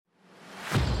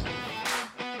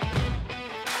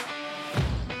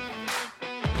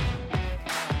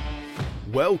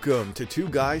Welcome to Two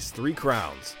Guys, Three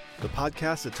Crowns, the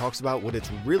podcast that talks about what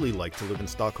it's really like to live in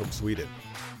Stockholm, Sweden.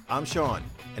 I'm Sean,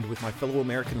 and with my fellow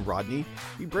American Rodney,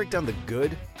 we break down the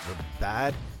good, the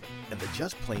bad, and the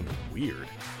just plain weird.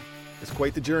 It's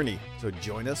quite the journey, so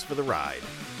join us for the ride.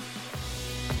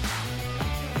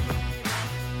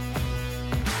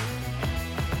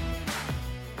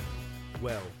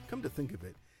 Well, come to think of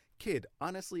it, kid,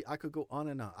 honestly, I could go on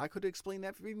and on. I could explain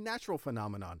every natural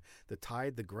phenomenon. The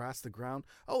tide, the grass, the ground.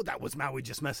 Oh, that was Maui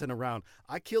just messing around.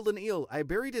 I killed an eel. I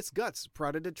buried its guts.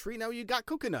 Prodded a tree. Now you got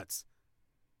coconuts.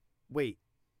 Wait,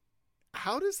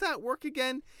 how does that work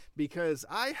again? Because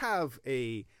I have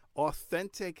a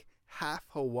authentic half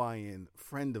Hawaiian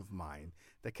friend of mine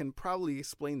that can probably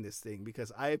explain this thing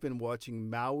because I have been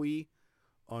watching Maui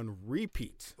on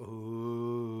repeat.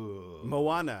 Ooh.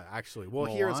 Moana, actually. Well,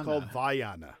 here it's called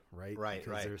Vaiana, right? Right,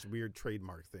 because there's weird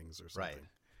trademark things or something. Right.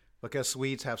 Because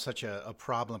Swedes have such a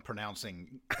problem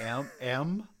pronouncing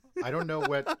M. I don't know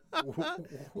what.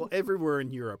 Well, everywhere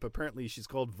in Europe, apparently she's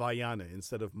called Vaiana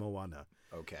instead of Moana.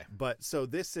 Okay. But so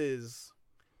this is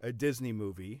a Disney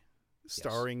movie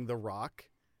starring The Rock,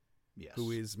 Yes.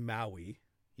 who is Maui,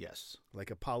 Yes. like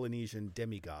a Polynesian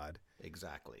demigod.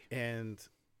 Exactly. And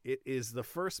it is the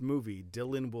first movie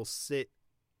Dylan will sit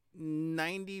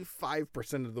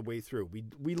 95% of the way through.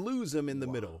 We lose him in the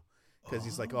middle because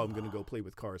he's like, oh, I'm going to go play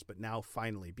with cars. But now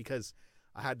finally, because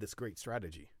I had this great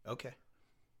strategy, Okay.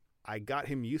 I got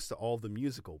him used to all the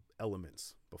musical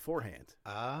elements beforehand.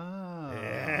 Ah.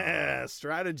 Yeah,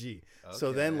 strategy.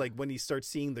 So then, Okay. like, when he starts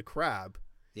seeing the crab,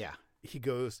 Yeah. he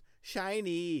goes,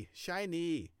 shiny,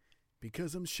 shiny,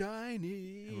 because I'm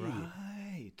shiny.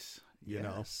 Right. You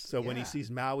know? Yes. So when he Yeah. sees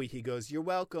Maui, he goes, you're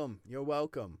welcome. You're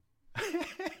welcome.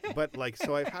 But, like,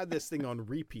 so I've had this thing on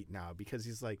repeat now because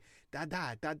he's like, da,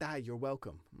 da, da, da, you're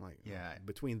welcome. I'm like, Yeah.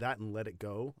 between that and Let It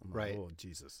Go, I'm like, Right. oh,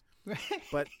 Jesus.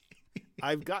 But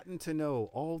I've gotten to know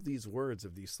all these words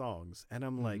of these songs, and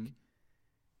I'm like,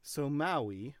 so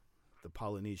Maui, the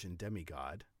Polynesian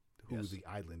demigod, who Yes. the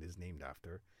island is named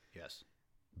after, Yes.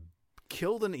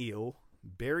 killed an eel,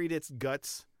 buried its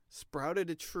guts, sprouted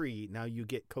a tree, now you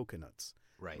get coconuts.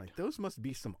 Right. Like, those must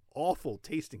be some awful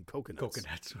tasting coconuts.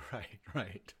 Coconuts. Right.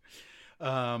 Right.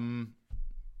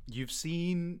 You've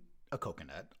seen a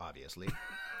coconut, obviously.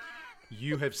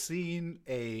 You have seen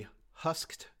a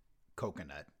husked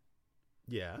coconut.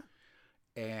 Yeah.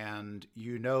 And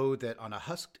you know that on a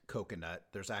husked coconut,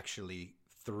 there's actually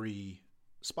 3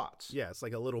 spots. Yeah, it's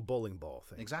like a little bowling ball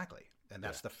thing. Exactly. And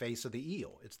that's the face of the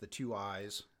eel. It's the 2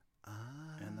 eyes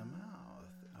and the mouth.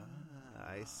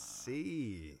 I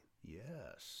see.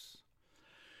 Yes.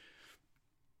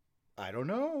 I don't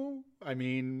know. I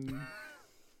mean,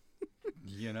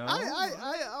 you know.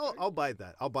 I'll buy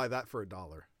that. I'll buy that for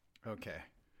 $1. Okay.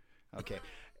 Okay.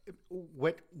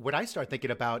 What I start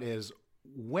thinking about is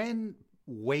when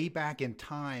way back in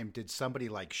time did somebody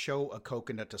like show a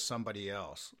coconut to somebody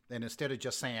else, and instead of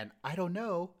just saying I don't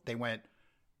know, they went,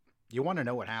 you want to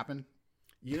know what happened?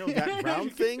 You know, that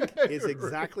round thing is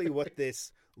exactly what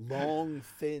this long,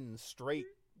 thin, straight,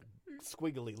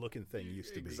 squiggly looking thing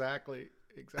used to be. Exactly.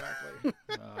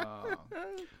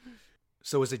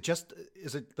 So is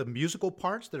it the musical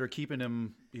parts that are keeping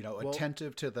him,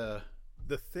 attentive to the?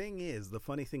 The thing is, the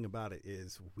funny thing about it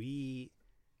is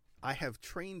I have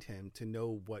trained him to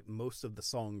know what most of the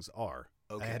songs are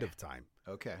ahead of time.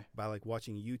 Okay. By like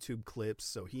watching YouTube clips.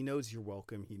 So he knows You're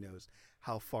Welcome. He knows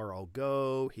How Far I'll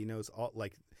Go. He knows all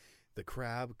like the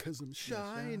crab, 'cause I'm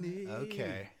shiny.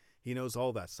 Okay. He knows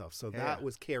all that stuff. So that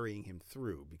was carrying him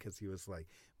through because he was like,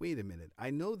 wait a minute. I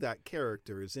know that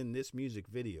character is in this music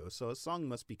video. So a song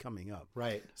must be coming up.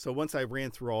 Right. So once I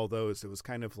ran through all those, it was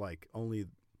kind of like only,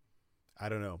 I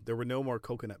don't know. There were no more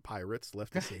coconut pirates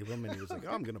left to save him. And he was like,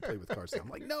 oh, I'm going to play with cars now. I'm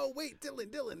like, no, wait,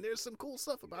 Dylan, there's some cool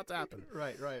stuff about to happen.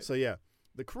 Right. So yeah,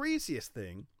 the craziest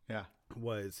thing Yeah.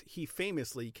 was he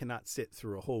famously cannot sit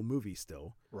through a whole movie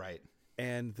still. Right.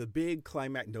 And the big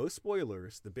no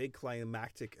spoilers, the big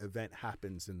climactic event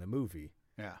happens in the movie.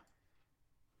 Yeah.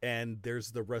 And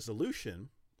there's the resolution.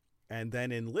 And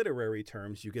then in literary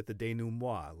terms, you get the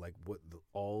denouement, like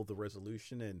all the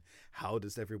resolution and how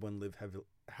does everyone live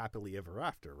happily ever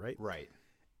after, right? Right.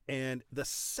 And the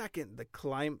second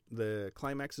the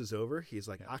climax is over, he's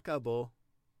like, acabou,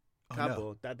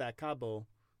 cabo, dada cabo,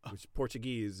 which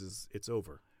Portuguese is it's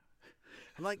over.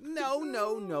 I'm like,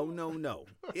 no.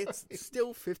 It's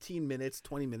still 15 minutes,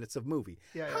 20 minutes of movie.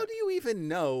 Yeah, How do you even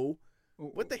know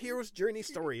what the hero's journey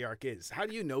story arc is? How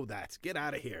do you know that? Get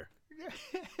out of here.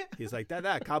 He's like,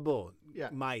 cabo. Yeah.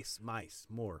 Mice,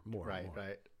 more.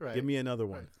 Right. Give me another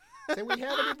one. Say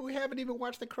we haven't even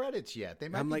watched the credits yet. They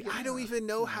might I'm be like, getting I don't a- even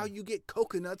know how you get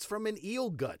coconuts from an eel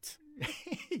gut.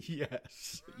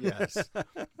 Yes, yes.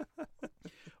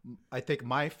 I think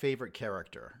my favorite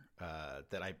character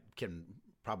that I can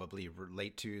probably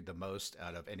relate to the most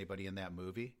out of anybody in that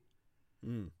movie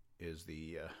is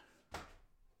the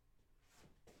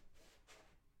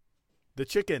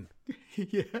chicken.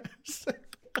 yes.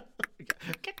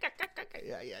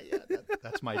 Yeah.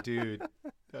 That's my dude.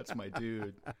 That's my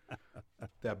dude.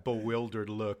 That bewildered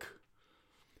look.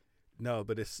 No,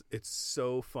 but it's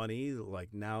so funny.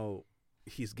 Like now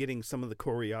he's getting some of the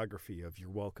choreography of You're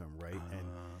Welcome, right?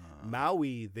 And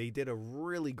Maui, they did a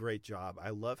really great job. I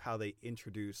love how they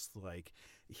introduced, like,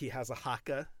 he has a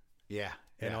haka Yeah.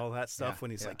 and all that stuff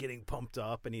when he's yeah. like getting pumped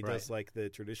up, and he Right. does like the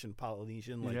tradition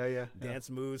Polynesian like Yeah.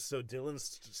 dance moves. So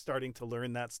Dylan's starting to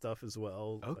learn that stuff as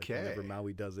well. Like, Okay. whenever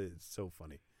Maui does it, it's so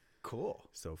funny. Cool.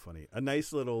 So funny. A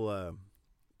nice little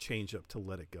change up to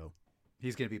Let It Go.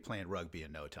 He's going to be playing rugby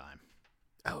in no time.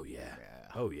 Oh yeah. Yeah.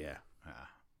 Oh yeah.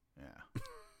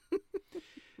 Yeah.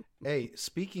 Hey,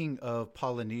 speaking of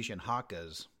Polynesian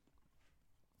hakas,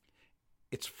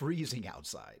 it's freezing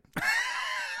outside.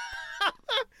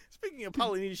 Speaking of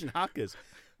Polynesian hakas,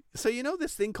 so you know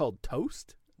this thing called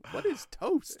toast? What is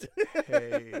toast?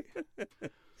 Hey.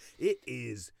 It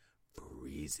is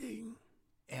freezing.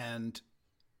 And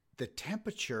the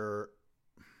temperature,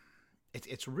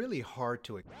 it's really hard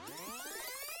to...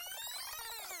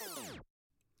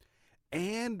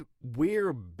 And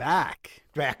we're back.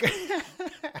 Back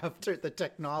after the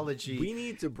technology. We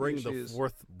need to bring issues. the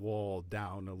fourth wall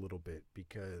down a little bit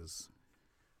because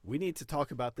we need to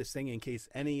talk about this thing in case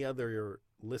any other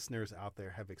listeners out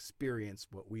there have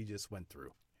experienced what we just went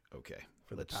through Okay.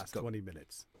 for the let's past go. 20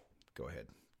 minutes. Go ahead.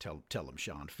 Tell them,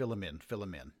 Sean. Fill him in.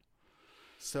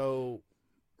 So,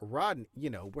 Rod,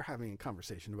 we're having a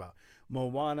conversation about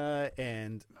Moana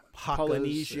and Hakas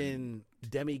Polynesian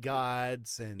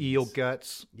demigods and Eel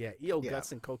guts. Yeah, eel Yeah.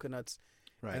 guts and coconuts.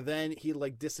 Right. And then he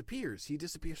disappears. He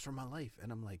disappears from my life.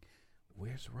 And I'm like,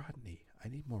 where's Rodney? I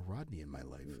need more Rodney in my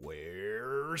life.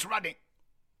 Where's Rodney?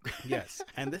 Yes.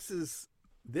 And this is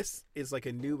like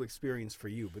a new experience for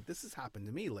you, but this has happened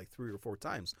to me like 3 or 4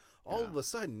 times. All of a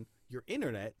sudden, your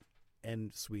internet,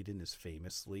 and Sweden is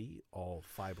famously all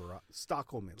fiber,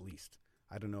 Stockholm at least.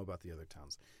 I don't know about the other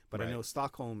towns, but I Right. know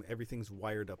Stockholm, everything's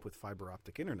wired up with fiber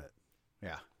optic internet.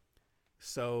 Yeah.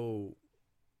 So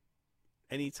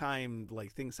anytime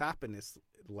like things happen, it's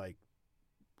like,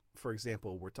 for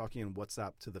example, we're talking in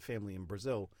WhatsApp to the family in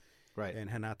Brazil, Right. and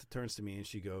Hanata turns to me and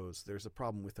she goes, "There's a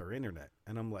problem with our internet."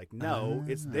 And I'm like, "No,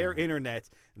 it's their internet.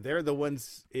 They're the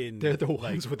ones They're the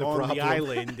ones with the on problem." the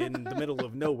island in the middle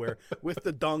of nowhere with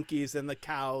the donkeys and the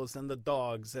cows and the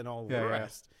dogs and all the Yeah, yeah.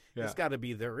 rest. Yeah. It's got to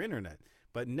be their internet."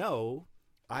 But no,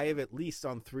 I have at least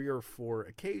on 3 or 4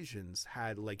 occasions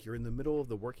had like you're in the middle of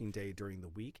the working day during the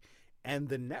week and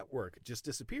the network just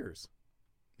disappears.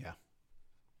 Yeah.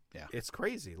 Yeah. It's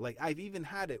crazy. Like I've even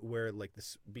had it where like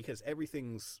this, because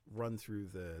everything's run through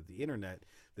the internet,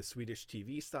 the Swedish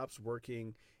TV stops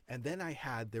working. And then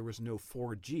there was no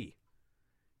 4G.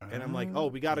 And I'm like, oh,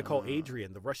 we got to call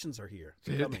Adrian. The Russians are here.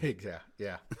 They're coming.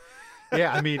 Yeah.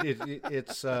 Yeah. I mean,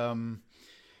 it's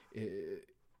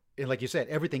and like you said,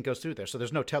 everything goes through there. So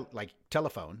there's no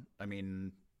telephone. I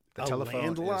mean, the A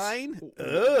telephone landline?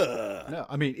 Ugh. No,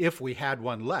 I mean, if we had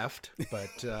one left, but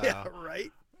Yeah,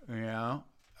 right. yeah.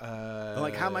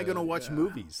 Like, how am I going to watch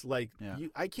movies? Like, Yeah.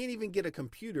 I can't even get a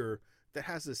computer that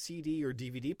has a CD or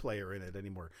DVD player in it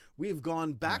anymore. We've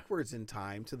gone backwards in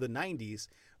time to the 90s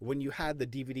when you had the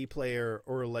DVD player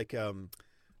or like what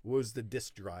was the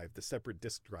disc drive, the separate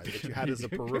disc drive that you had as a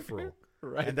peripheral.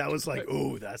 Right. And that was like,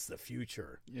 oh, that's the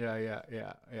future. Yeah.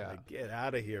 Like, get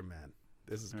out of here, man.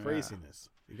 This is craziness.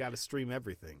 You got to stream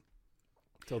everything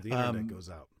until the internet goes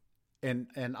out. And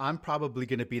I'm probably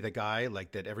going to be the guy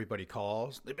like that everybody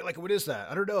calls. They'd be like, "What is that?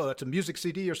 I don't know. That's a music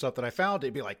CD or something I found."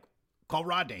 They'd be like, "Call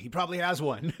Rodney. He probably has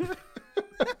one."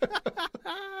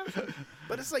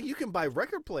 But it's like you can buy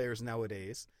record players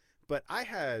nowadays. But I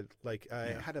had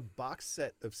had a box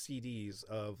set of CDs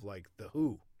of like The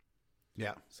Who.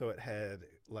 Yeah. So it had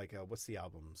like what's the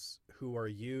albums? Who Are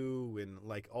You? And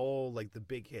like all like the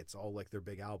big hits, all like their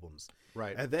big albums.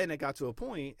 Right. And then it got to a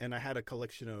point, and I had a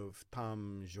collection of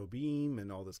Tom Jobim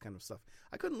and all this kind of stuff.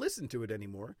 I couldn't listen to it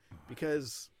anymore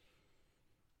because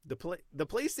the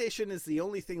PlayStation is the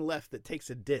only thing left that takes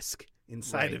a disc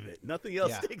inside of it. Nothing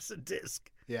else takes a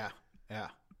disc. Yeah.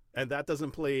 And that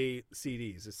doesn't play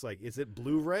CDs. It's like, is it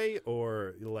Blu-ray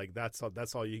or like that's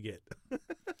all you get?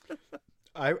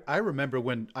 I remember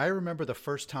the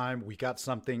first time we got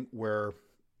something where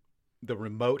the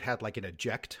remote had like an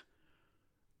eject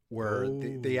where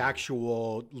the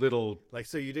actual little. Like,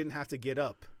 so you didn't have to get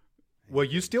up. Well,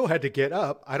 you still had to get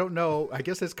up. I don't know. I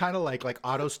guess it's kind of like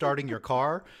auto starting your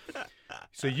car.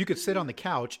 So you could sit on the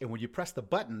couch, and when you press the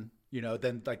button,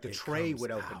 then like the tray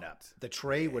would open up. The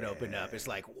tray would open up. It's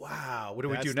like, wow, what do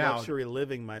we do now? Luxury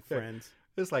living, my friend.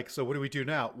 It's like, so what do we do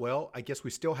now? Well, I guess we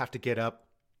still have to get up,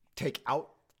 take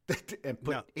out, and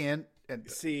put in. And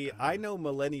see, I know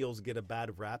millennials get a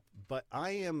bad rap, but I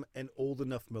am an old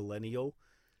enough millennial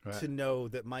to know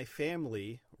that my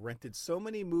family rented so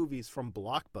many movies from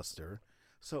Blockbuster.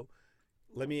 So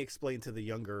let me explain to the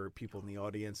younger people in the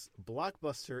audience.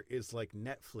 Blockbuster is like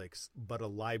Netflix, but a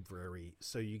library.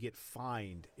 So you get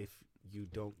fined if you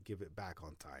don't give it back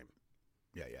on time.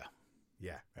 Yeah.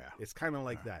 It's kind of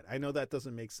like that. I know that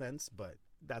doesn't make sense, but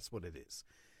that's what it is.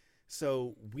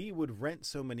 So we would rent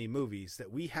so many movies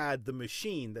that we had the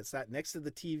machine that sat next to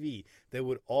the TV that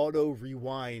would auto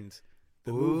rewind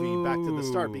the movie back to the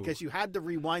start, because you had to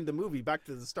rewind the movie back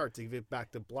to the start to give it back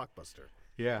to Blockbuster.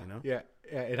 Yeah, yeah,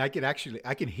 and I can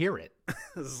hear it.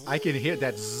 I can hear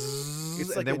that.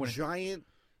 It's like a giant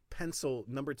pencil,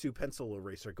 number 2 pencil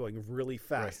eraser going really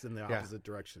fast in the opposite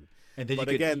direction. And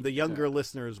then the younger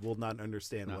listeners will not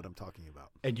understand what I'm talking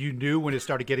about. And you knew when it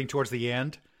started getting towards the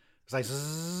end. It's like.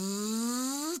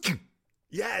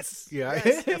 Yes. Yeah.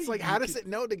 Yes. It's like, how does it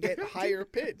know to get higher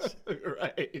pitch?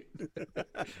 Right.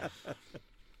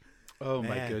 Oh, man,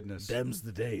 my goodness. Them's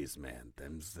the days, man.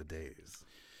 Them's the days.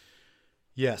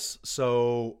 Yes.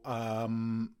 So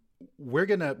we're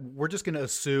just gonna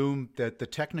assume that the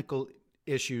technical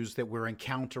issues that we're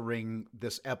encountering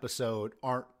this episode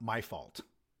aren't my fault.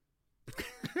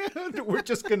 I'm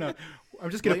just gonna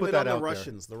put that out the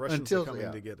Russians. The Russians are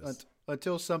coming to get us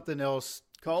until something else.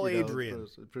 Call Adrian.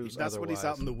 Proves That's otherwise. what he's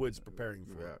out in the woods preparing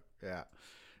for. Yeah.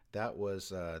 That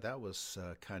was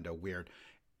kind of weird.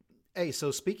 Hey,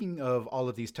 so speaking of all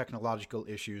of these technological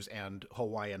issues and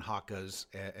Hawaiian hakas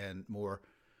and more,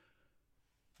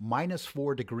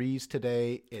 -4 degrees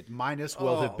today. It might as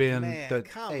well have been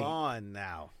on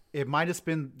now. It might have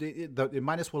been it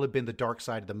might as well have been the dark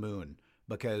side of the moon,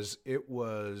 because it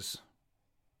was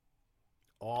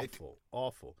awful.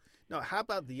 Now, how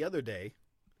about the other day?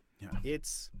 Yeah.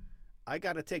 I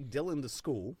got to take Dylan to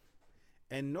school,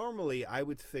 and normally I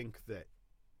would think that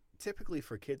typically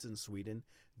for kids in Sweden,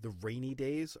 the rainy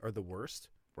days are the worst.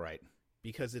 Right.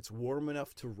 Because it's warm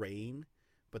enough to rain,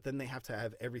 but then they have to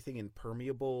have everything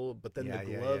impermeable, but then the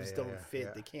gloves don't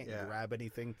fit. They can't grab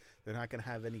anything. They're not going to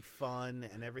have any fun,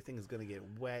 and everything is going to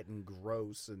get wet and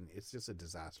gross, and it's just a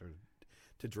disaster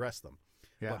to dress them.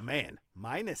 Yeah. But man,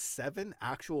 -7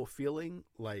 actual feeling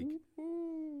like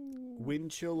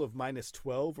wind chill of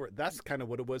 -12, or that's kind of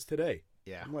what it was today.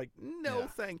 Yeah. I'm like, no,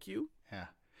 thank you. Yeah.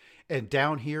 And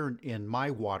down here in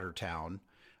my water town,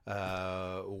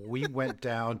 we went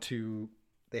down to,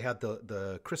 they had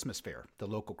the Christmas fair, the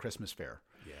local Christmas fair,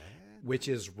 which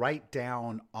is right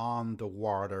down on the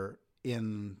water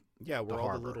in where the all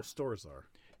harbor. The little stores are.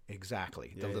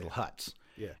 Exactly. The little huts.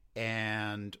 Yeah.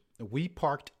 And we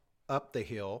parked up the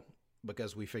hill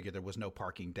because we figured there was no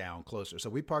parking down closer. So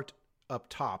we parked up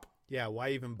top. Yeah, why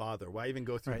even bother? Why even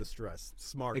go through the stress?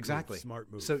 Smart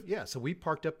move. So we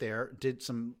parked up there, did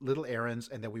some little errands,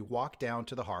 and then we walked down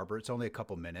to the harbor. It's only a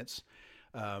couple minutes.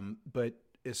 But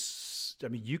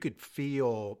you could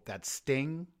feel that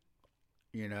sting,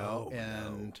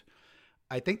 and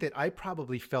I think that I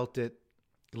probably felt it.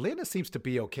 Linda seems to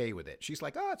be okay with it. She's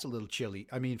like, it's a little chilly.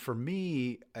 I mean, for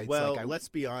me, let's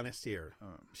be honest here.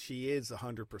 She is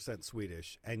 100%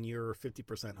 Swedish, and you're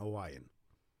 50% Hawaiian.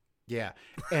 Yeah,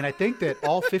 and I think that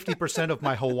all 50% of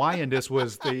my Hawaiianness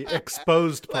was the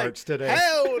exposed parts today.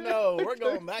 Hell no, we're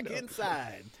going back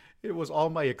inside. It was all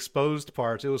my exposed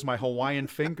parts. It was my Hawaiian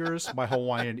fingers, my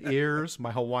Hawaiian ears,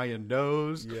 my Hawaiian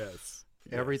nose. Yes.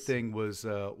 Everything was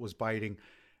biting.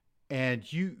 And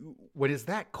when it's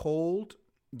that cold,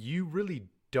 you really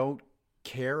don't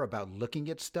care about looking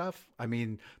at stuff. I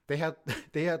mean, they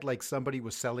had like somebody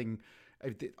was selling.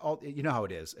 You know how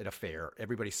it is at a fair.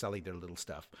 Everybody's selling their little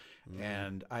stuff,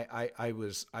 and I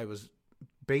was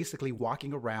basically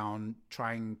walking around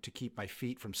trying to keep my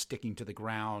feet from sticking to the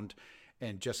ground,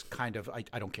 and just kind of I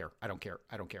don't care.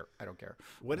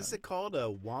 What is it called?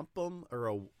 A wampum or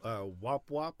a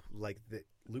wop wop? Like that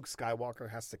Luke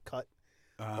Skywalker has to cut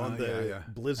on the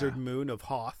blizzard moon of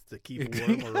Hoth to keep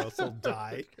warm, or else he'll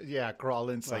die. Yeah,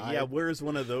 crawl inside. Like, where's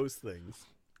one of those things?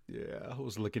 Yeah, I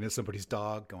was looking at somebody's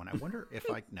dog going, I wonder if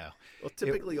no. Well,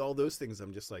 typically all those things,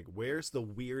 I'm just like, where's the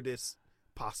weirdest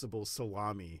possible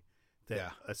salami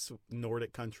that a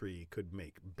Nordic country could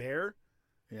make? Bear?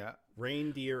 Yeah.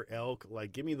 Reindeer, elk?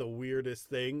 Like, give me the weirdest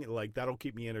thing. Like, that'll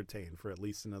keep me entertained for at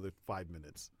least another 5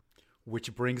 minutes.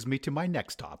 which brings me to my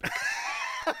next topic.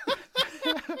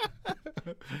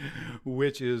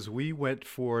 Which is we went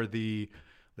for the,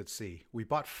 let's see, we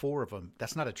bought 4 of them.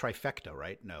 That's not a trifecta,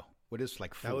 right? No. What is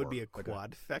like 4? That would be a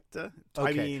quadfecta. Okay.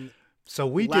 I mean, so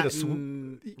we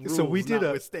Latin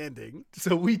notwithstanding.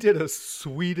 So we did a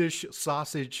Swedish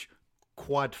sausage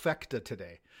quadfecta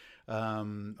today.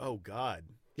 Oh God.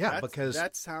 Yeah, because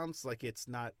that sounds like it's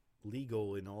not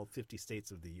legal in all 50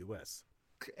 states of the U.S.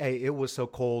 Hey, it was so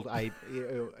cold.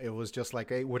 It was just like,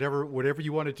 hey, whatever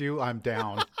you want to do, I'm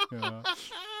down.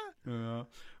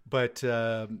 But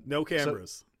no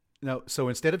cameras. So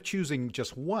instead of choosing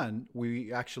just one,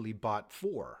 we actually bought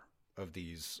 4 of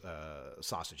these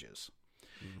sausages.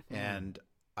 Mm-hmm. And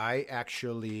I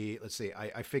actually, let's see,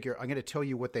 I figure I'm going to tell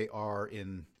you what they are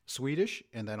in Swedish,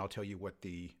 and then I'll tell you what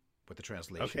the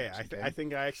translation is. Okay, I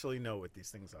think I actually know what these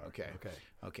things are.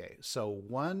 Okay. So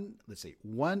one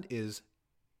is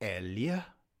älg.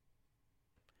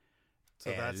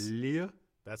 So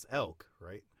that's elk,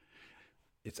 right?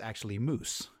 It's actually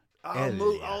moose.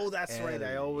 Oh, that's right.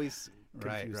 I always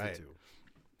confuse the two.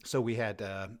 So we had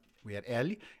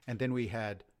älg, and then we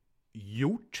had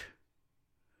hjort.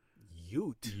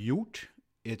 Hjort.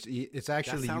 It's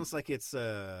actually, that sounds like it's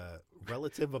a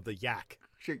relative of the yak.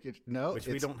 No, which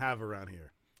we don't have around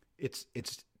here. It's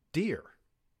deer.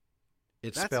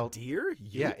 It's That's spelled deer.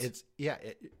 Ute?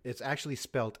 It's actually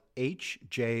spelled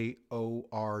HJORT.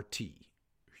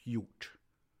 Hjort.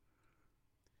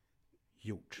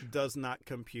 Does not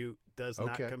compute.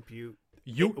 Not compute.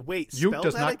 Wait, spell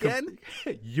does that not again.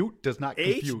 Hjort does not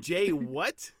compute. HJ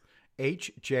what?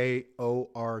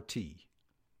 HJORT.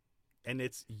 And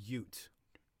it's Ute.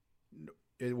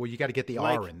 Well, you got to get the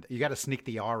R in. You got to sneak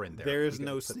the R in there. There is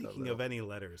no sneaking of any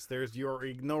letters. You're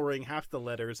ignoring half the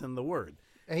letters in the word.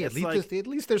 Hey, at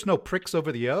least there's no pricks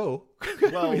over the O.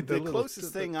 Well, the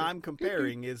closest thing I'm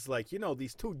comparing is like,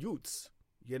 these 2 Utes.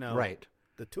 Right.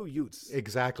 The 2 Utes.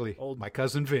 Exactly. My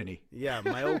cousin Vinny. Yeah,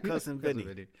 my old cousin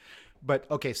Vinny. But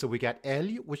okay, so we got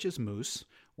älg, which is moose.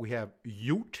 We have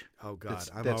hjort. Oh God,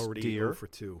 that's already deer. 0 for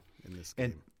 2 in this game.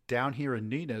 And down here in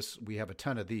Nynäs, we have a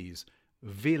ton of these.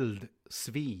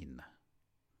 Vildsvin.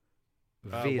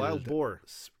 Wild boar.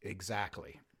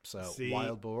 Exactly. So See,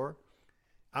 wild boar.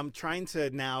 I'm trying to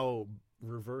now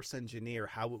reverse engineer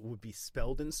how it would be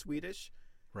spelled in Swedish.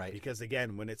 Right. Because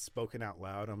again, when it's spoken out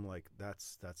loud, I'm like,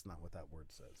 that's not what that word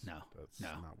says. No. That's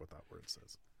not what that word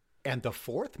says. And the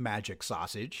 4th magic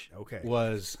sausage okay.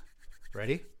 was,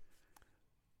 ready?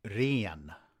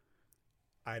 Ren.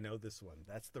 I know this one.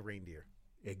 That's the reindeer.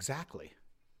 Exactly.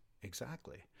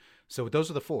 So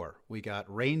those are the 4. We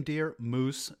got reindeer,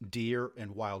 moose, deer,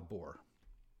 and wild boar.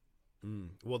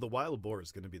 Well, the wild boar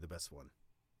is going to be the best one.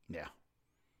 Yeah.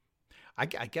 I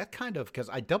get kind of, because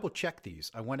I double checked these.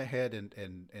 I went ahead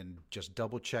and just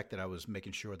double checked that I was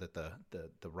making sure that the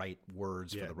right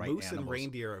words for the right moose animals. And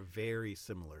reindeer are very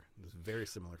similar. There's very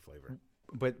similar flavor.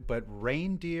 But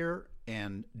reindeer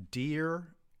and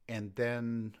deer, and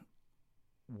then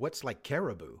what's like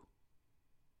caribou?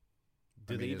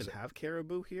 Do they even have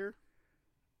caribou here?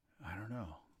 I don't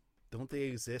know. Don't they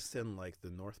exist in like the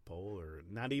North Pole or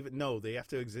not even? No, they have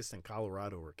to exist in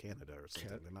Colorado or Canada or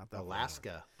something. They're not that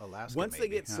Alaska. Once they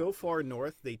get so far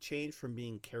north, they change from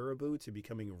being caribou to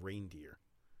becoming reindeer.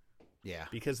 Yeah.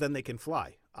 Because then they can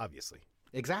fly, obviously.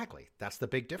 Exactly. That's the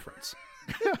big difference.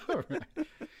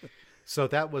 So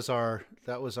that was our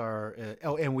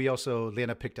and we also,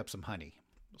 Lena picked up some honey,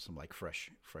 some like fresh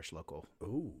local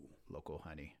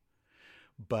honey.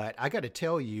 But I got to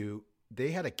tell you,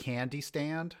 they had a candy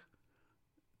stand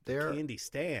there. Candy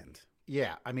stand?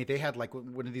 Yeah. I mean, they had like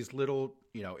one of these little,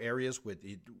 areas with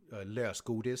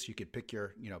lösgodis. You could pick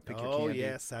your candy. Oh,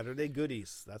 yeah. Saturday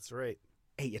goodies. That's right.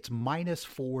 Hey, it's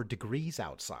 -4 degrees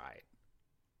outside.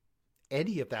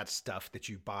 Any of that stuff that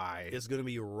you buy is going to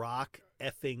be rock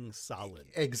effing solid.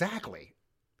 Exactly.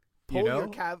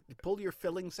 Pull your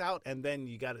fillings out, and then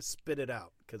you got to spit it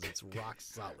out because it's rock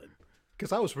solid.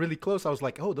 Because I was really close. I was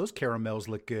like, oh, those caramels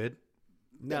look good.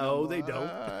 No, they don't.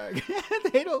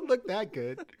 They don't look that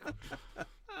good.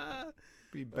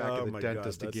 Be back at the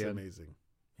dentist again. That's amazing.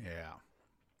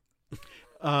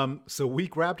 Yeah. So we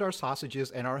grabbed our sausages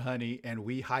and our honey, and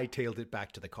we hightailed it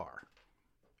back to the car.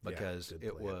 Because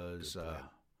it was,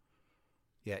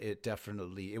 it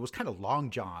definitely, it was kind of Long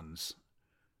John's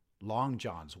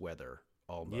weather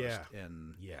almost.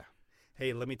 Yeah.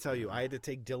 Hey, let me tell you, I had to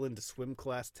take Dylan to swim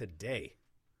class today.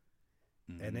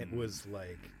 And it was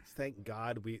like, thank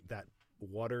God that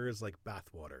water is like bath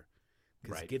water.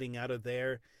 Because getting out of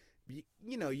there,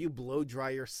 you blow dry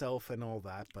yourself and all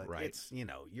that, but it's,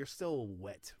 you're still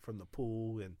wet from the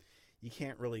pool and you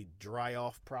can't really dry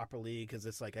off properly because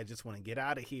it's like I just want to get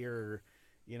out of here.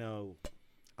 You know,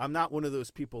 I'm not one of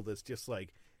those people that's just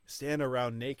like stand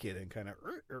around naked and kind of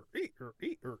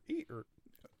eat.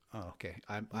 Oh, okay.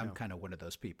 I'm kind of one of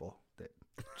those people that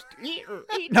eat.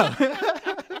 no.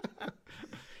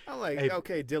 I'm like, Hey.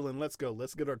 okay, Dylan, let's go.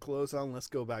 Let's get our clothes on. Let's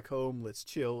go back home. Let's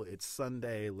chill. It's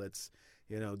Sunday. Let's,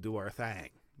 do our thing.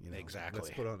 Exactly.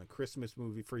 Let's put on a Christmas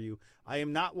movie for you. I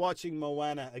am not watching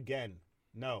Moana again.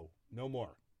 No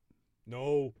more.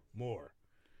 No more.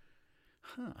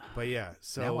 Huh. But yeah,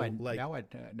 so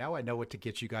now I know what to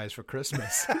get you guys for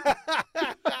Christmas.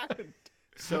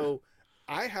 So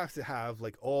I have to have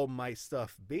like all my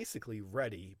stuff basically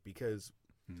ready because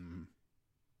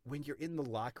when you're in the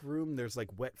locker room, there's like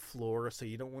wet floor, so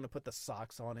you don't want to put the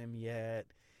socks on him yet.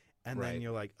 And Right. then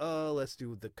you're like, oh, let's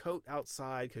do the coat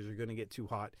outside because you're going to get too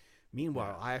hot.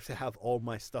 Meanwhile, I have to have all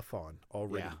my stuff on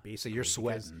already. Yeah, so Basically, you're because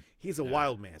sweating. He's a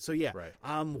wild man. So yeah, Right.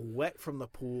 I'm wet from the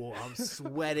pool. I'm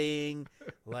sweating.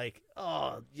 Like,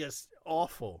 oh, just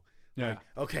awful. Yeah. Like,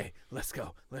 okay, let's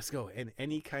go. And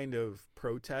any kind of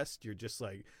protest, you're just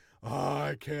like, oh,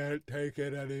 I can't take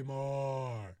it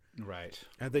anymore. Right.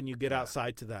 And then you get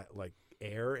outside to that like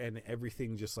air and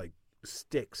everything just like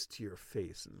sticks to your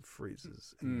face and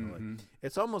freezes. And you're like,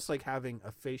 it's almost like having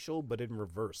a facial, but in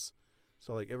reverse.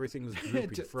 So like everything's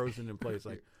droopy, frozen in place.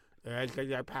 Like,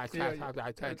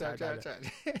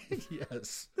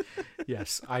 Yes.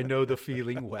 Yes. I know the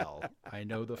feeling well.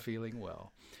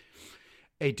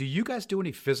 Hey, do you guys do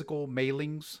any physical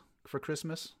mailings for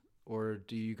Christmas? Or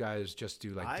do you guys just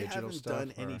do like I digital haven't stuff?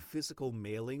 done any physical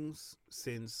mailings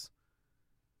since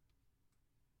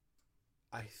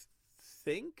I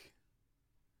think.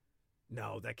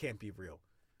 No, that can't be real.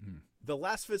 The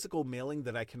last physical mailing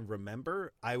that I can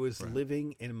remember, I was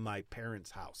living in my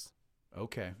parents' house.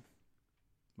 Okay.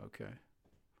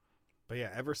 But yeah,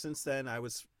 ever since then, I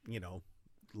was,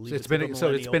 It's been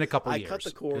a couple years. I cut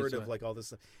the cord of like all this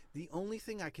stuff. The only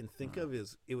thing I can think of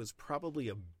is it was probably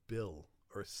a bill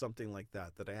or something like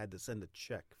that I had to send a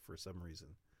check for some reason.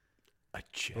 A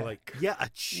check. Like, yeah, a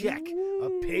check, a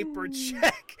paper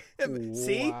check.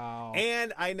 See? Wow.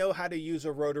 And I know how to use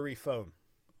a rotary phone.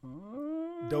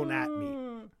 Don't at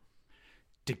me.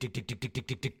 Tick, tick, tick, tick, tick, tick,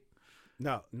 tick, tick.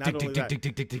 No, not Tick, only tick, that. tick,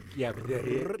 tick, tick, tick. Yeah,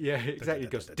 exactly.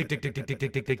 It goes tick, tick, tick, tick, tick,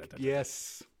 tick, tick, tick.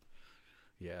 Yes.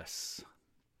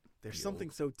 There's something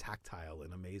so tactile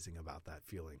and amazing about that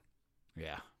feeling.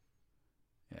 Yeah.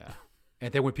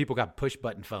 And then when people got push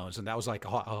button phones, and that was like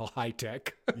all high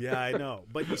tech. Yeah, I know.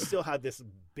 But you still had this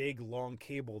big, long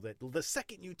cable that the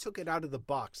second you took it out of the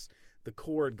box, the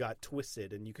cord got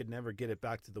twisted and you could never get it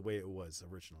back to the way it was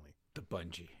originally. The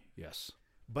bungee, yes.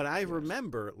 But I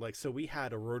remember, so we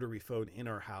had a rotary phone in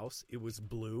our house. It was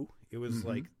blue. It was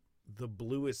like the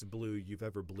bluest blue you've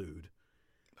ever blued.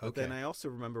 But then I also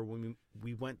remember when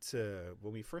we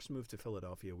first moved to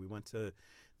Philadelphia, we went to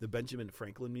the Benjamin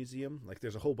Franklin Museum. Like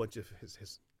there's a whole bunch of his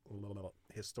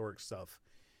historic stuff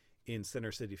in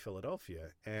Center City,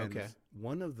 Philadelphia. And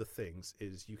one of the things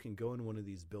is you can go in one of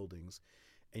these buildings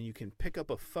and you can pick up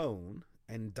a phone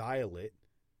and dial it,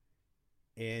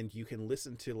 and you can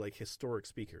listen to like historic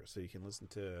speakers. So you can listen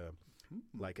to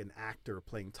like an actor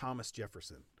playing Thomas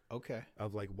Jefferson. Okay.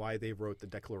 Of like why they wrote the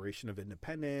Declaration of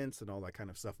Independence and all that kind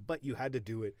of stuff. But you had to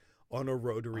do it on a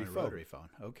rotary phone.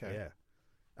 Okay. Yeah.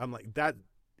 I'm like, that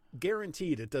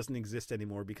guaranteed it doesn't exist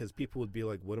anymore because people would be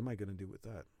like, what am I going to do with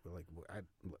that? We're like,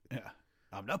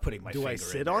 I'm not putting my finger in there. Do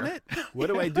I sit on it? What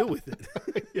do I do with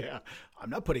it? Yeah. I'm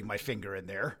not putting my finger in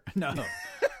there. No.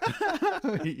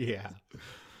 Yeah.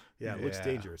 Yeah, it looks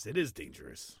dangerous. It is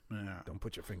dangerous. Yeah. Don't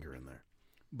put your finger in there.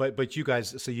 But you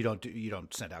guys, so you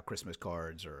don't send out Christmas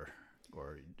cards or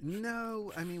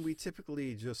No, I mean we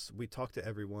typically we talk to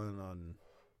everyone on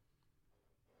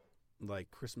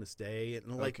like Christmas Day,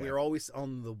 and like we're always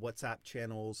on the WhatsApp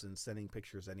channels and sending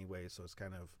pictures anyway, so it's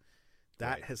kind of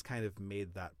that has kind of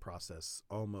made that process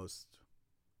almost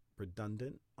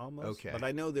redundant almost. Okay. But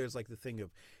I know there's like the thing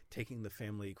of taking the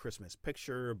family Christmas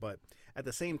picture, but at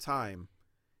the same time,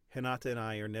 Hinata and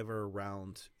I are never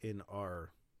around in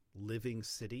our living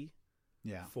city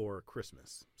for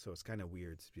Christmas. So it's kind of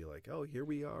weird to be like, oh, here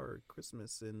we are,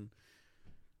 Christmas in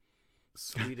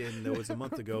Sweden. That was a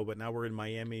month ago, but now we're in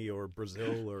Miami or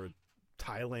Brazil or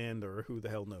Thailand or who the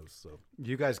hell knows. So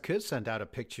you guys could send out a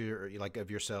picture like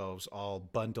of yourselves all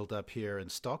bundled up here in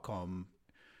Stockholm,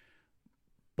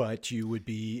 but you would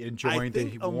be enjoying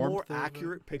the warmth. A more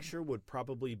accurate picture would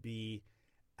probably be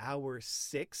hour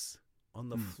 6 on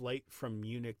the flight from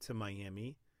Munich to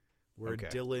Miami, where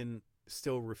Dylan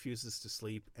still refuses to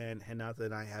sleep, and Hinata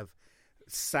and I have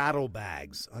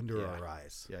saddlebags under our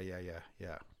eyes.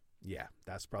 Yeah. Yeah,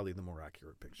 that's probably the more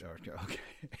accurate picture. Okay.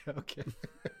 Okay.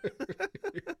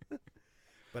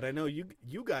 But I know you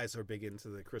guys are big into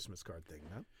the Christmas card thing,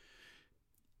 huh?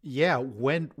 Yeah,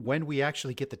 when we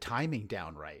actually get the timing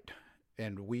down right,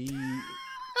 and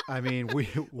I mean, we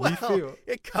Well, feel,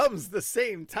 it comes the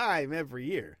same time every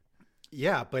year.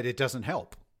 yeah, but it doesn't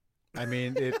help. I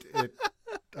mean,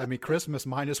 I mean, Christmas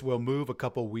might as well move a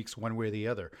couple weeks one way or the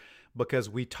other, because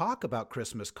we talk about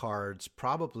Christmas cards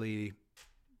probably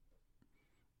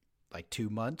like 2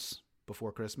 months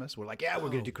before Christmas. We're like, yeah, we're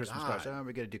going to do Christmas cards. Oh,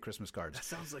 we're going to do Christmas cards. That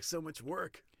sounds like so much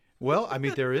work. Well, I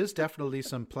mean, there is definitely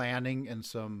some planning and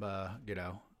some,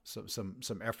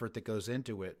 some effort that goes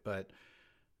into it, but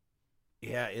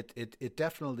yeah, it's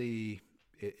definitely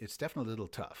a little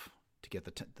tough to get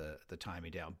the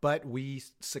timing down. But we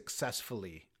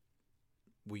successfully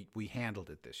we handled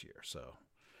it this year.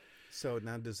 So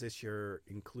now, does this year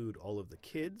include all of the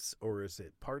kids, or is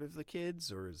it part of the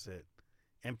kids, or is it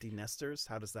empty nesters?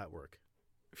 How does that work?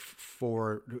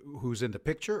 For who's in the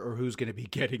picture or who's going to be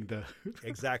getting the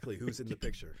exactly who's in the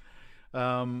picture?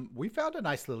 We found a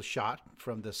nice little shot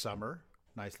from this summer,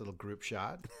 nice little group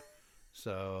shot.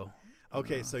 So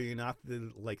okay, so you're not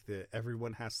the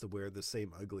everyone has to wear the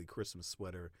same ugly Christmas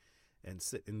sweater and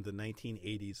sit in the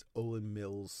 1980s Olin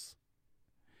Mills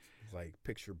like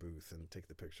picture booth and take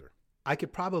the picture. I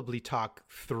could probably talk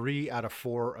 3 out of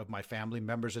 4 of my family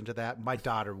members into that. My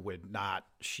daughter would not.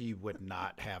 She would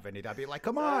not have any. I'd be like,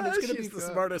 "Come on, it's gonna be the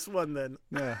smartest one." Then,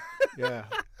 yeah.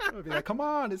 I'd be like, "Come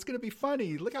on, it's gonna be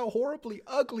funny. Look how horribly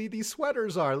ugly these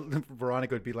sweaters are."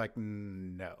 Veronica would be like,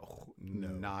 "No,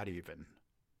 not even.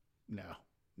 No."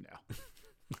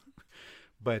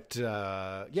 But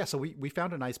yeah, so we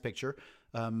found a nice picture.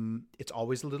 It's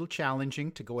always a little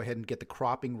challenging to go ahead and get the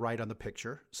cropping right on the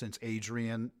picture, since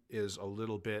Adrian is a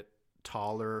little bit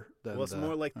taller than. Well, it's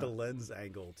more like the lens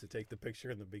angle to take the picture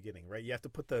in the beginning, right? You have to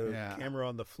put the camera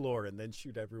on the floor and then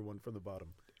shoot everyone from the bottom.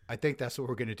 I think that's what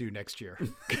we're going to do next year.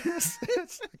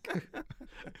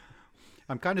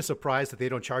 I'm kind of surprised that they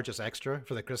don't charge us extra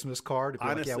for the Christmas card.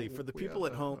 Honestly, for the people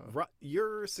at home,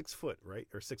 you're 6 foot, right?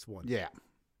 Or 6'1"?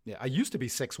 Yeah, I used to be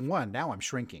 6'1". Now I'm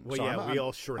shrinking. Well, so we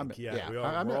all shrink. We're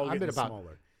all getting about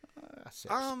smaller. 6.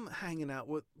 I'm hanging out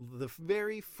with the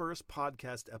very first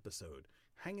podcast episode.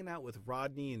 Hanging out with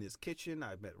Rodney in his kitchen.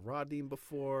 I've met Rodney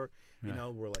before. You know,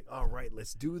 we're like, all right,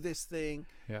 let's do this thing.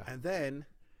 Yeah. And then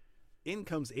in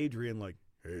comes Adrian like,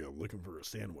 hey, I'm looking for a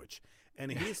sandwich.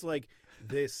 And he's like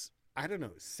this, I don't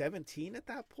know, 17 at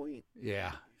that point?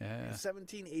 Yeah.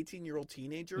 17, 18-year-old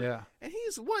teenager. Yeah. And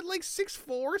he's what, like 6'4",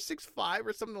 6'5",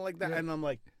 or something like that. Yeah. And I'm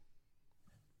like,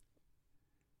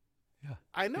 yeah.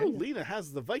 I know Lena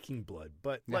has the Viking blood,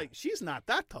 but like she's not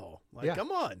that tall. Like,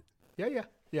 come on. Yeah.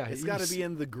 It's got to be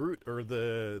in the Groot or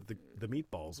the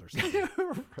meatballs or something.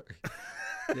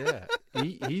 Yeah.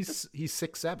 He's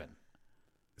 6'7".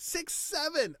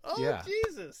 6'7". Oh, yeah.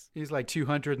 Jesus. He's like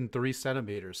 203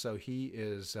 centimeters. So he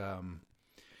is,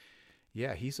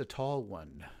 he's a tall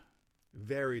one.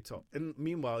 Very tall. And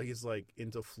meanwhile, he's like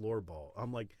into floorball.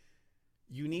 I'm like,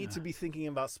 you need to be thinking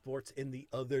about sports in the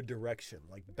other direction,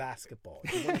 like basketball.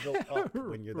 You want to go up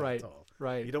when you're that tall.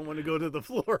 Right. You don't want to go to the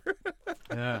floor.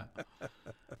 Yeah.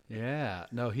 Yeah.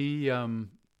 No,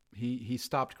 he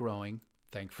stopped growing,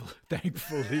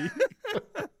 thankfully.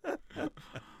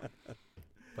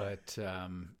 But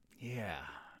yeah.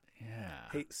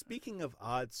 Hey, speaking of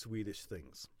odd Swedish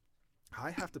things,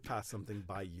 I have to pass something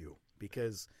by you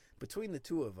because between the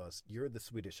two of us, you're the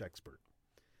Swedish expert.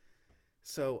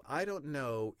 So I don't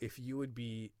know if you would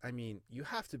be, I mean, you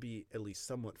have to be at least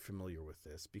somewhat familiar with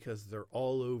this because they're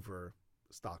all over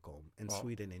Stockholm and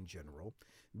Sweden in general.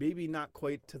 Maybe not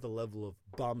quite to the level of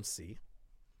Bamse,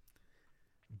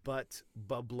 but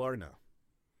Babblarna.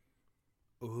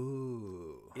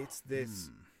 Ooh. It's this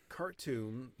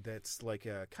cartoon that's like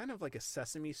a kind of like a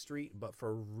Sesame Street, but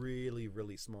for really,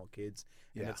 really small kids.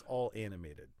 And it's all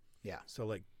animated. Yeah. So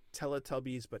like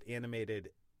Teletubbies, but animated.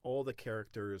 All the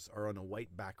characters are on a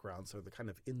white background, so they're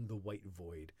kind of in the white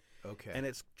void. Okay. And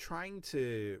it's trying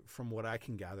to, from what I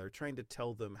can gather, trying to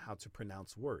tell them how to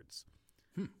pronounce words.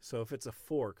 So if it's a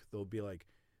fork, they'll be like,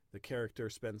 the character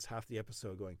spends half the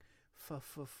episode going,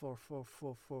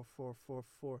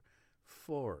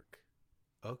 fork.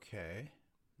 Okay.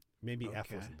 Maybe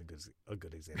F wasn't a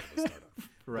good example to start off.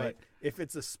 Right. But if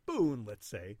it's a spoon, let's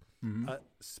say,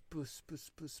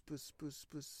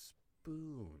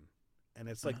 spoon. And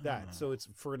it's like that. So it's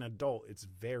for an adult, it's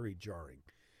very jarring.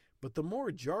 But the more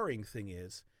jarring thing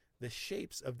is the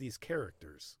shapes of these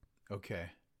characters. Okay.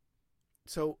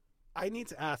 So I need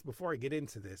to ask before I get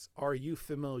into this, are you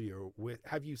familiar with,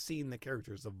 have you seen the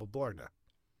characters of Babblarna?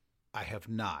 I have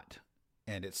not.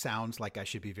 And it sounds like I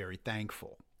should be very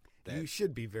thankful. You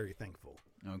should be very thankful.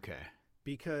 Okay.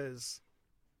 Because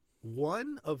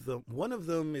one of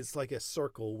them is like a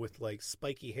circle with like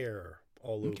spiky hair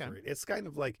all over it. It's kind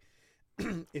of like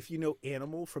if you know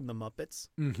Animal from the Muppets.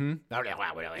 Mm-hmm.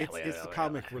 It's the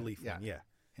comic relief one. Yeah.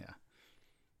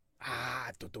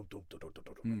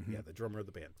 Mm-hmm. Yeah, the drummer of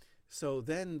the band. So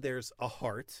then there's a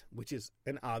heart, which is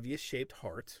an obvious shaped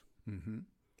heart. Mm-hmm.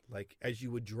 Like as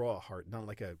you would draw a heart, not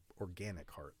like a organic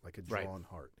heart, like a drawn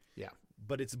heart. Yeah.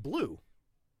 But it's blue.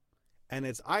 And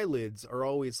its eyelids are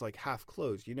always like half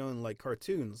closed. You know, in like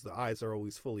cartoons, the eyes are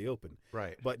always fully open.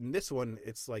 Right. But in this one,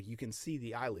 it's like you can see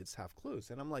the eyelids half closed.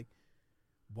 And I'm like,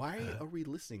 why are we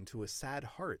listening to a sad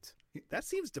heart? That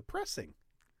seems depressing.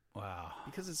 Wow.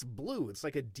 Because it's blue. It's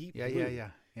like a deep blue.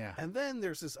 Yeah. And then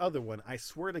there's this other one. I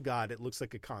swear to God, it looks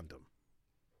like a condom.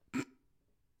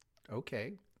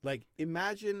 Okay. Like,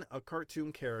 imagine a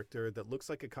cartoon character that looks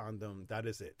like a condom. That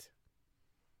is it.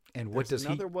 And what There's does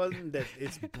another one that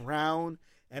it's brown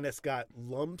and it's got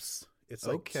lumps. It's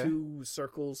like two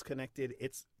circles connected.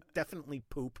 It's definitely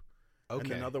poop.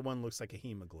 Okay. And another one looks like a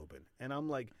hemoglobin. And I'm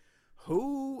like,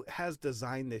 who has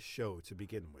designed this show to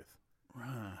begin with?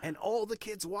 And all the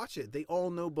kids watch it. They all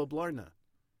know Bablarna.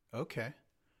 Okay.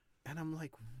 And I'm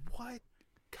like, what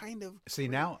kind of... See,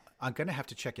 now I'm going to have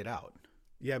to check it out.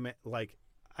 Yeah, man. Like,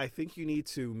 I think you need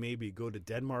to maybe go to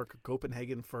Denmark or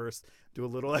Copenhagen first, do a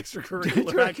little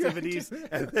extracurricular activities,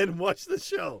 and then watch the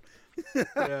show.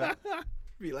 Yeah.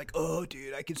 Be like, oh,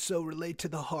 dude, I can so relate to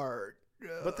the heart.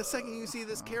 But the second you see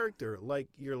this character, like,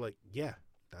 you're like, yeah,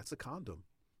 that's a condom.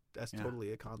 That's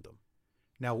totally a condom.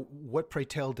 Now, what pray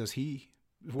tell does he...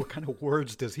 What kind of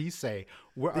words does he say?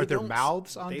 Are there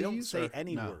mouths on these? They don't say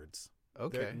any words.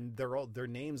 Okay. Their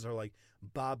names are like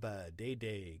Baba,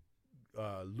 Dede,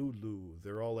 Lulu.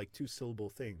 They're all like 2-syllable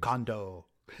things. Condo.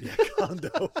 Yeah,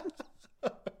 condo.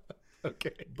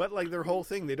 Okay. But like their whole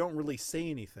thing, they don't really say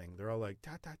anything. They're all like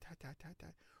ta ta ta ta ta ta.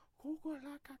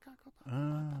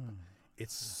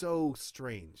 It's so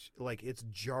strange. Like it's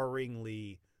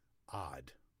jarringly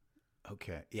odd.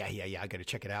 Okay. Yeah. I got to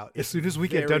check it out. As soon as we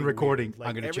get done recording, like,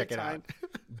 I'm going to check it out.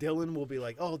 Dylan will be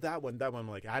like, oh, that one. I'm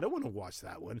like, I don't want to watch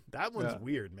that one. That one's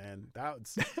weird, man.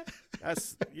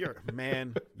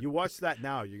 Man, you watch that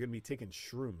now, you're going to be taking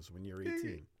shrooms when you're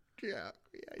 18. Yeah.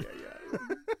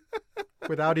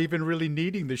 Without even really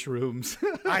needing the shrooms.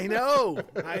 I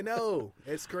know.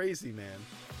 It's crazy, man.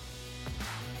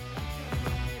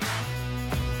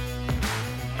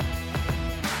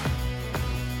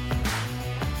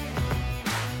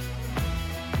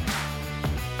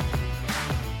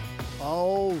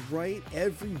 All right,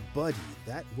 everybody,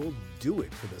 that will do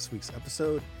it for this week's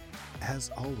episode.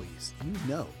 As always,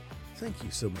 thank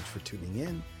you so much for tuning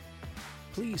in.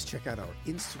 Please check out our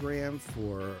Instagram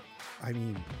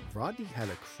Rodney had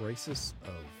a crisis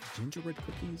of gingerbread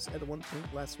cookies at one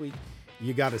point last week.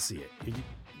 You got to see it.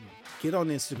 Get on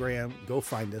Instagram, go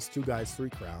find us, 2 Guys, 3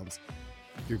 Crowns.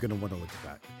 You're going to want to look at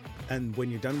that. And when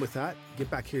you're done with that, get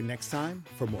back here next time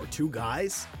for more 2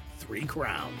 Guys, 3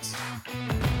 Crowns.